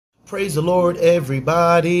Praise the Lord,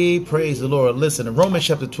 everybody. Praise the Lord. Listen, in Romans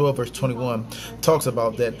chapter 12, verse 21 talks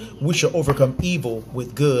about that we should overcome evil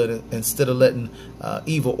with good instead of letting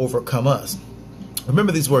evil overcome us.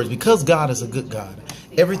 Remember these words: because God is a good God,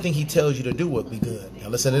 everything he tells you to do will be good. Now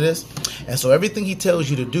listen to this. And so everything he tells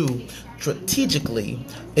you to do strategically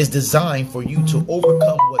is designed for you to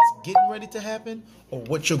overcome what's getting ready to happen or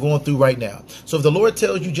what you're going through right now. So if the Lord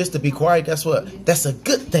tells you just to be quiet, guess what? That's a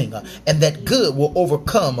good thing. And that good will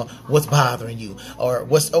overcome what's bothering you or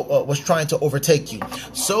what's trying to overtake you.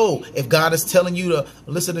 So if God is telling you to,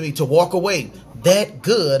 listen to me, to walk away, that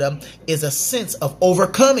good is a sense of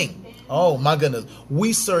overcoming. Oh my goodness,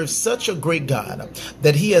 we serve such a great God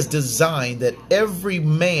that he has designed that every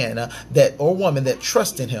man that or woman that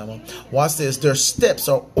trusts in him, watch this, their steps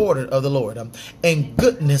are ordered of the Lord, and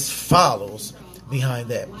goodness follows behind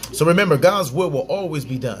that. So remember, God's will always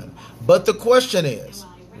be done. But the question is,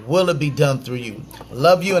 will it be done through you?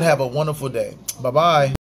 Love you and have a wonderful day. Bye-bye.